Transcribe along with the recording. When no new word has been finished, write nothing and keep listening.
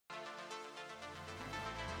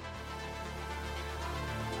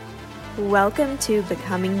Welcome to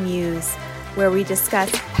Becoming Muse, where we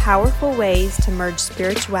discuss powerful ways to merge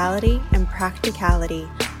spirituality and practicality.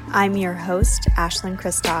 I'm your host, Ashlyn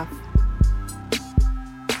Kristoff.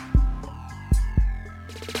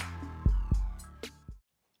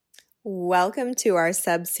 Welcome to our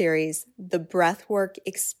sub-series, The Breathwork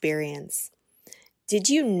Experience. Did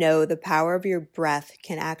you know the power of your breath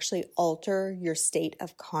can actually alter your state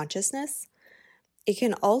of consciousness? It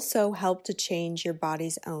can also help to change your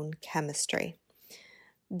body's own chemistry.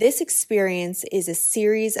 This experience is a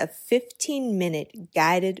series of 15-minute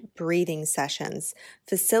guided breathing sessions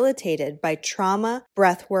facilitated by trauma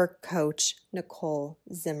breathwork coach Nicole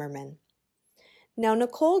Zimmerman. Now,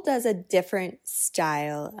 Nicole does a different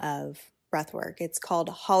style of breathwork. It's called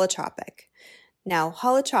holotropic. Now,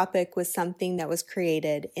 holotropic was something that was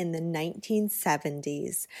created in the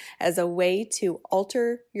 1970s as a way to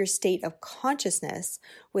alter your state of consciousness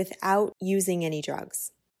without using any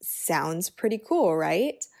drugs. Sounds pretty cool,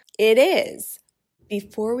 right? It is.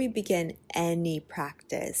 Before we begin any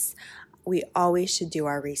practice, we always should do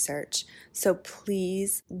our research. So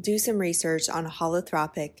please do some research on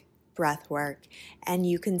holotropic breathwork, and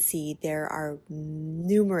you can see there are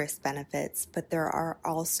numerous benefits, but there are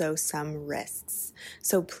also some risks.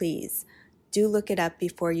 So please do look it up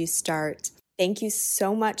before you start. Thank you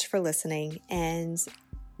so much for listening, and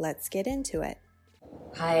let's get into it.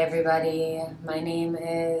 Hi everybody, my name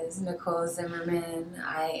is Nicole Zimmerman.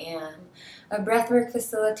 I am a breathwork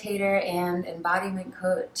facilitator and embodiment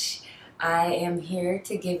coach. I am here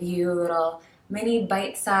to give you little mini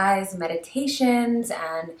bite-sized meditations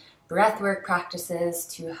and breathwork practices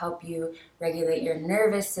to help you regulate your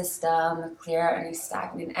nervous system, clear out any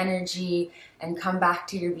stagnant energy, and come back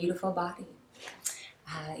to your beautiful body.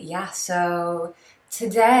 So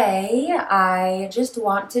today I just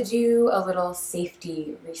want to do a little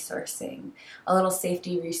safety resourcing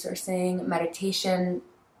meditation,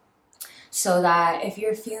 so that if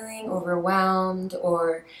you're feeling overwhelmed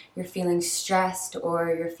or you're feeling stressed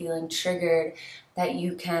or you're feeling triggered, that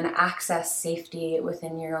you can access safety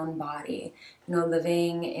within your own body. You know,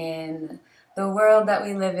 living in the world that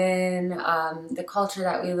we live in, the culture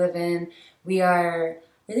that we live in, we are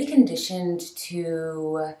really conditioned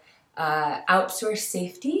to outsource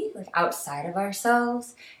safety, like outside of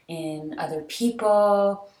ourselves, in other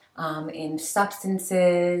people, in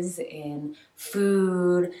substances, in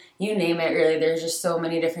food, you name it, really. There's just so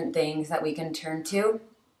many different things that we can turn to.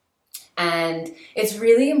 And it's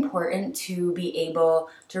really important to be able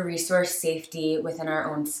to resource safety within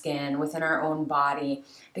our own skin, within our own body,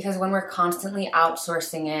 because when we're constantly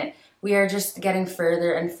outsourcing it, we are just getting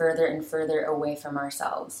further and further and further away from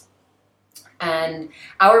ourselves. And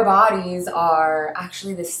our bodies are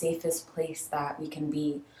actually the safest place that we can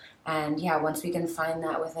be. And once we can find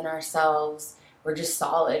that within ourselves, we're just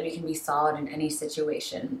solid. We can be solid in any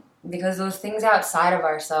situation, because those things outside of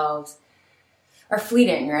ourselves are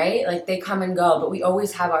fleeting, right? Like, they come and go, but we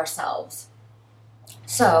always have ourselves.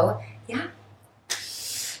 So,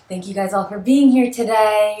 thank you guys all for being here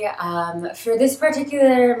today. For this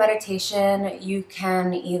particular meditation, you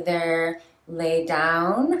can either lay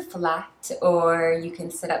down flat, or you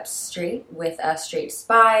can sit up straight with a straight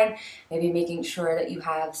spine, maybe making sure that you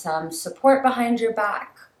have some support behind your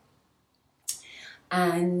back.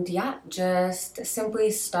 And just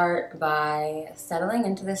simply start by settling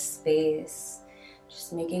into this space,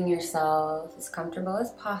 just making yourself as comfortable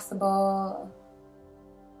as possible.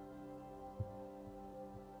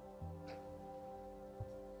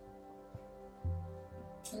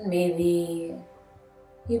 And maybe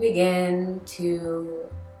you begin to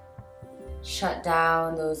shut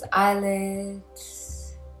down those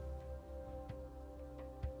eyelids.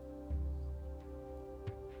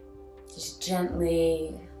 Just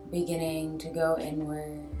gently beginning to go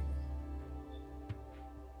inward.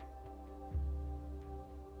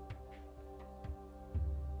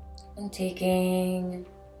 And taking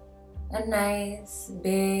a nice,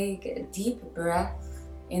 big, deep breath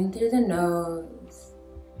in through the nose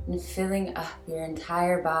and filling up your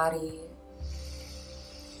entire body.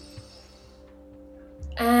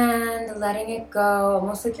 And letting it go,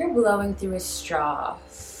 almost like you're blowing through a straw.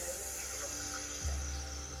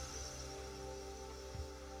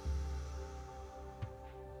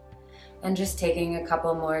 And just taking a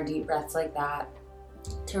couple more deep breaths like that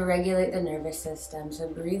to regulate the nervous system. So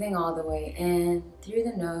breathing all the way in through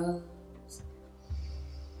the nose,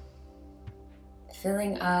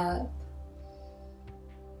 filling up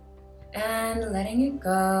and letting it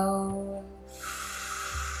go.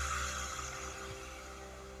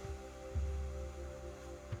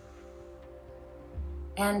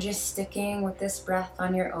 And just sticking with this breath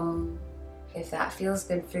on your own. If that feels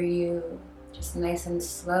good for you, just nice and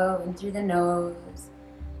slow in through the nose.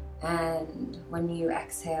 And when you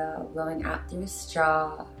exhale, blowing out through a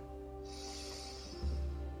straw.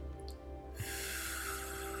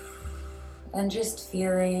 And just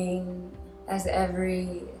feeling as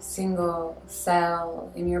every single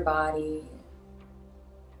cell in your body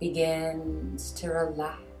begins to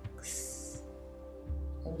relax.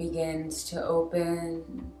 It begins to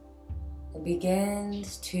open. It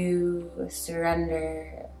begins to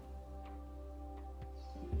surrender.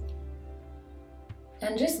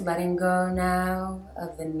 And just letting go now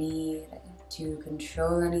of the need to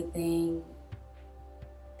control anything,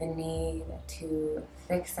 the need to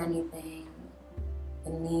fix anything, the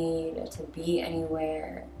need to be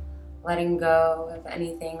anywhere, letting go of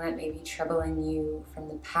anything that may be troubling you from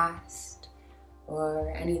the past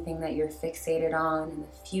or anything that you're fixated on in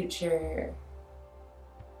the future,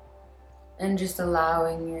 and just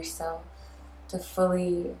allowing yourself to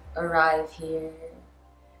fully arrive here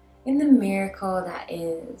in the miracle that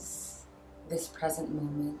is this present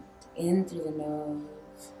moment, in through the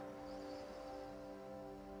nose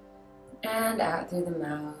and out through the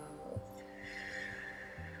mouth.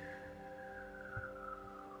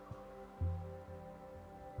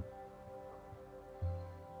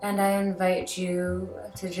 And I invite you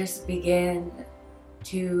to just begin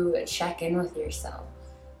to check in with yourself.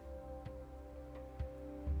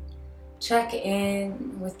 Check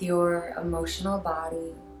in with your emotional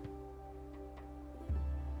body.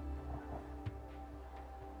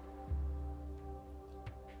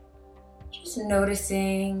 Just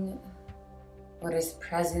noticing what is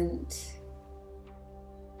present.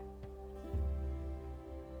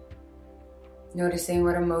 Noticing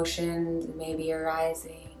what emotions may be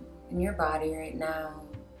arising in your body right now.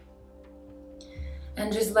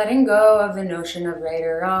 And just letting go of the notion of right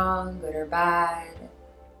or wrong, good or bad.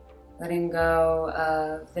 Letting go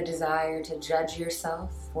of the desire to judge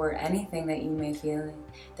yourself for anything that you may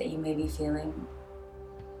be feeling.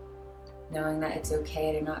 Knowing that it's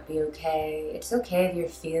okay to not be okay. It's okay if you're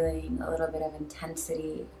feeling a little bit of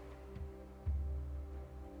intensity.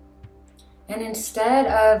 And instead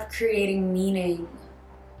of creating meaning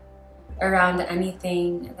around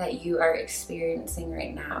anything that you are experiencing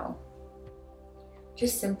right now,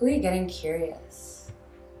 just simply getting curious.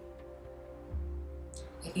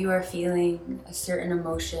 If you are feeling a certain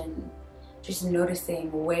emotion, just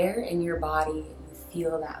noticing where in your body you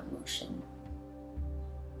feel that emotion.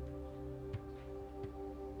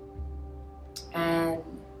 And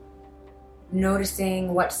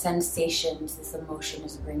noticing what sensations this emotion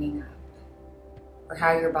is bringing up, or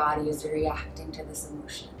how your body is reacting to this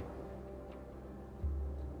emotion.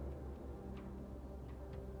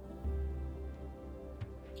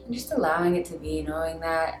 And just allowing it to be, knowing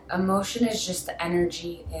that emotion is just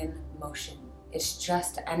energy in motion. It's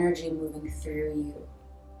just energy moving through you.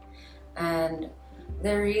 And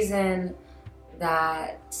the reason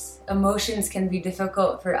that emotions can be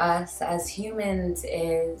difficult for us as humans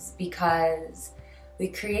is because we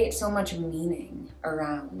create so much meaning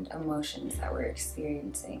around emotions that we're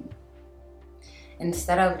experiencing,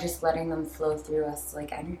 instead of just letting them flow through us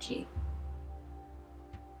like energy.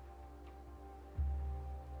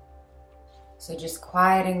 So just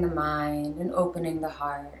quieting the mind and opening the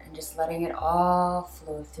heart and just letting it all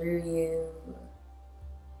flow through you.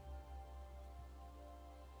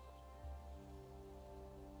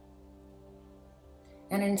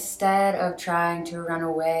 And instead of trying to run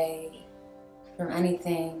away from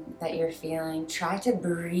anything that you're feeling, try to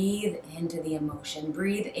breathe into the emotion.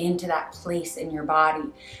 Breathe into that place in your body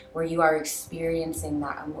where you are experiencing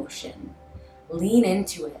that emotion. Lean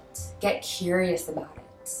into it. Get curious about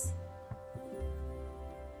it.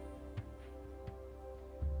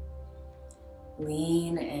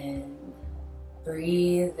 Lean in.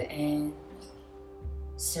 Breathe in.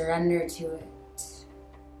 Surrender to it.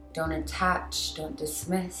 Don't attach, don't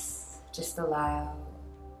dismiss, just allow.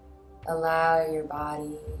 Allow your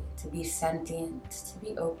body to be sentient, to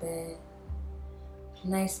be open.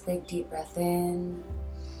 Nice big deep breath in.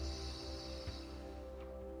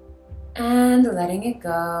 And letting it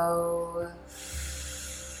go.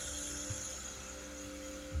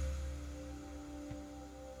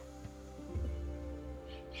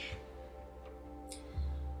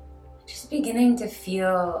 Beginning to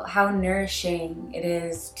feel how nourishing it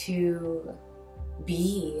is to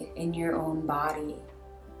be in your own body.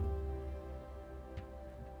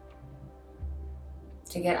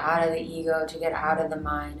 To get out of the ego, to get out of the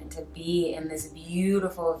mind, and to be in this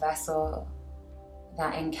beautiful vessel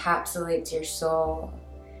that encapsulates your soul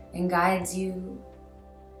and guides you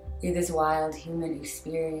through this wild human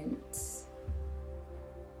experience.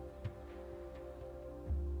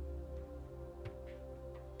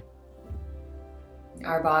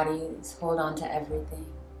 Our bodies hold on to everything,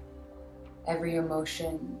 every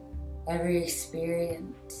emotion, every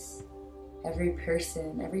experience, every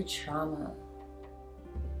person, every trauma.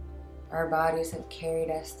 Our bodies have carried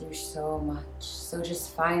us through so much. So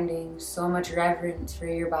just finding so much reverence for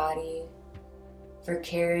your body, for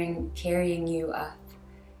carrying you up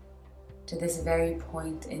to this very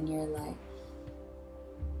point in your life,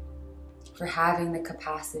 for having the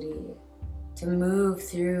capacity to move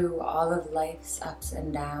through all of life's ups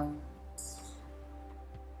and downs.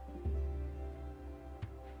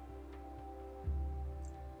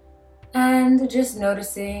 And just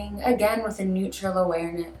noticing, again with a neutral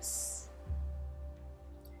awareness,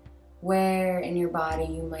 where in your body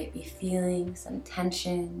you might be feeling some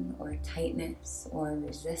tension or tightness or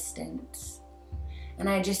resistance. And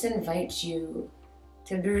I just invite you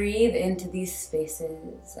to breathe into these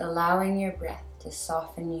spaces, allowing your breath to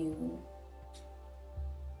soften you,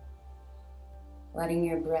 letting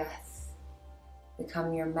your breath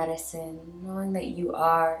become your medicine, knowing that you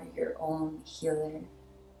are your own healer.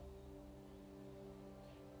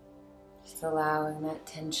 Just allowing that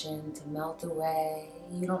tension to melt away.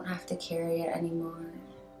 You don't have to carry it anymore.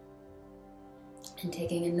 And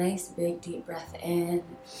taking a nice big deep breath in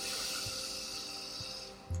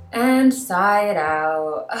and sigh it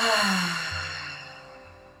out.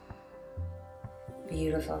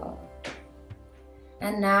 Beautiful.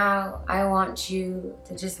 And now I want you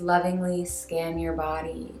to just lovingly scan your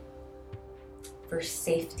body for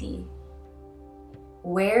safety.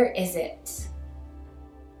 Where is it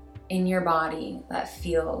in your body that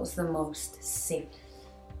feels the most safe,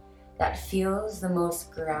 that feels the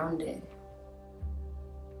most grounded?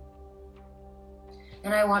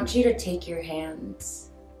 And I want you to take your hands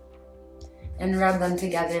and rub them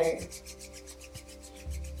together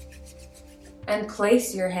and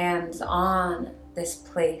place your hands on this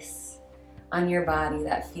place on your body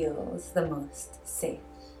that feels the most safe.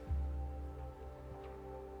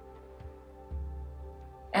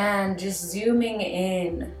 And just zooming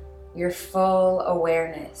in your full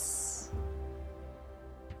awareness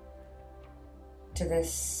to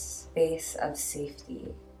this space of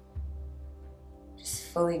safety. Just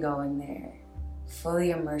fully going there,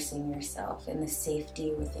 fully immersing yourself in the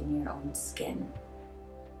safety within your own skin.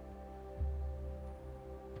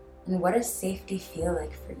 And what does safety feel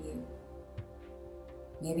like for you?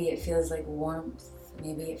 Maybe it feels like warmth.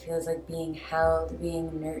 Maybe it feels like being held,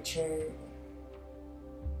 being nurtured.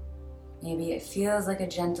 Maybe it feels like a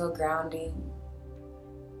gentle grounding.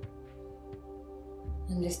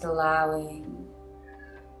 And just allowing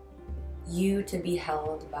you to be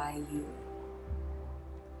held by you.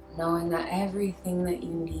 Knowing that everything that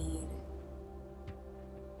you need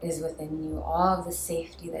is within you. All of the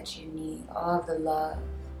safety that you need, all of the love,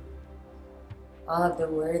 all of the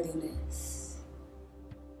worthiness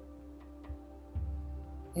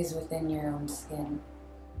is within your own skin.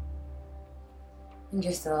 And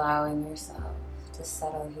just allowing yourself to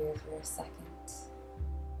settle here for a second.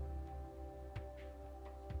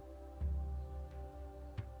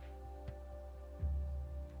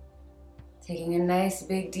 Taking a nice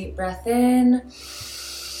big deep breath in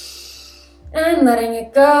and letting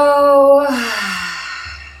it go.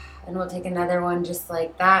 And we'll take another one just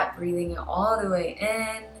like that, breathing it all the way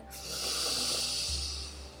in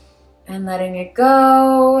and letting it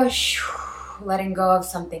go. Letting go of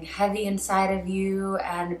something heavy inside of you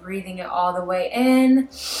and breathing it all the way in.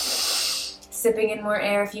 Sipping in more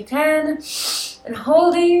air if you can. And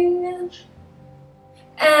holding.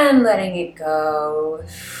 And letting it go.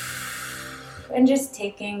 And just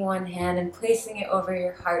taking one hand and placing it over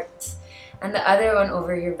your heart and the other one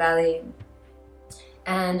over your belly.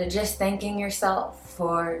 And just thanking yourself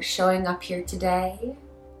for showing up here today.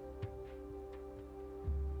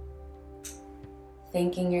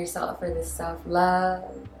 Thanking yourself for this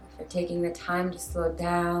self-love, for taking the time to slow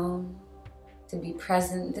down, to be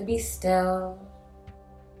present, to be still.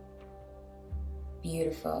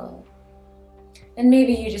 Beautiful. And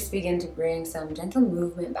maybe you just begin to bring some gentle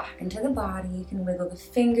movement back into the body. You can wiggle the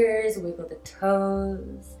fingers, wiggle the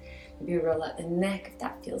toes. Maybe roll out the neck if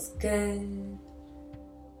that feels good.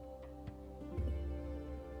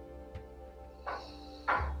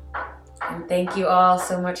 And thank you all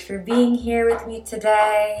so much for being here with me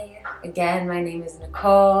today. Again, my name is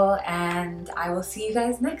Nicole, and I will see you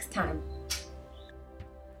guys next time.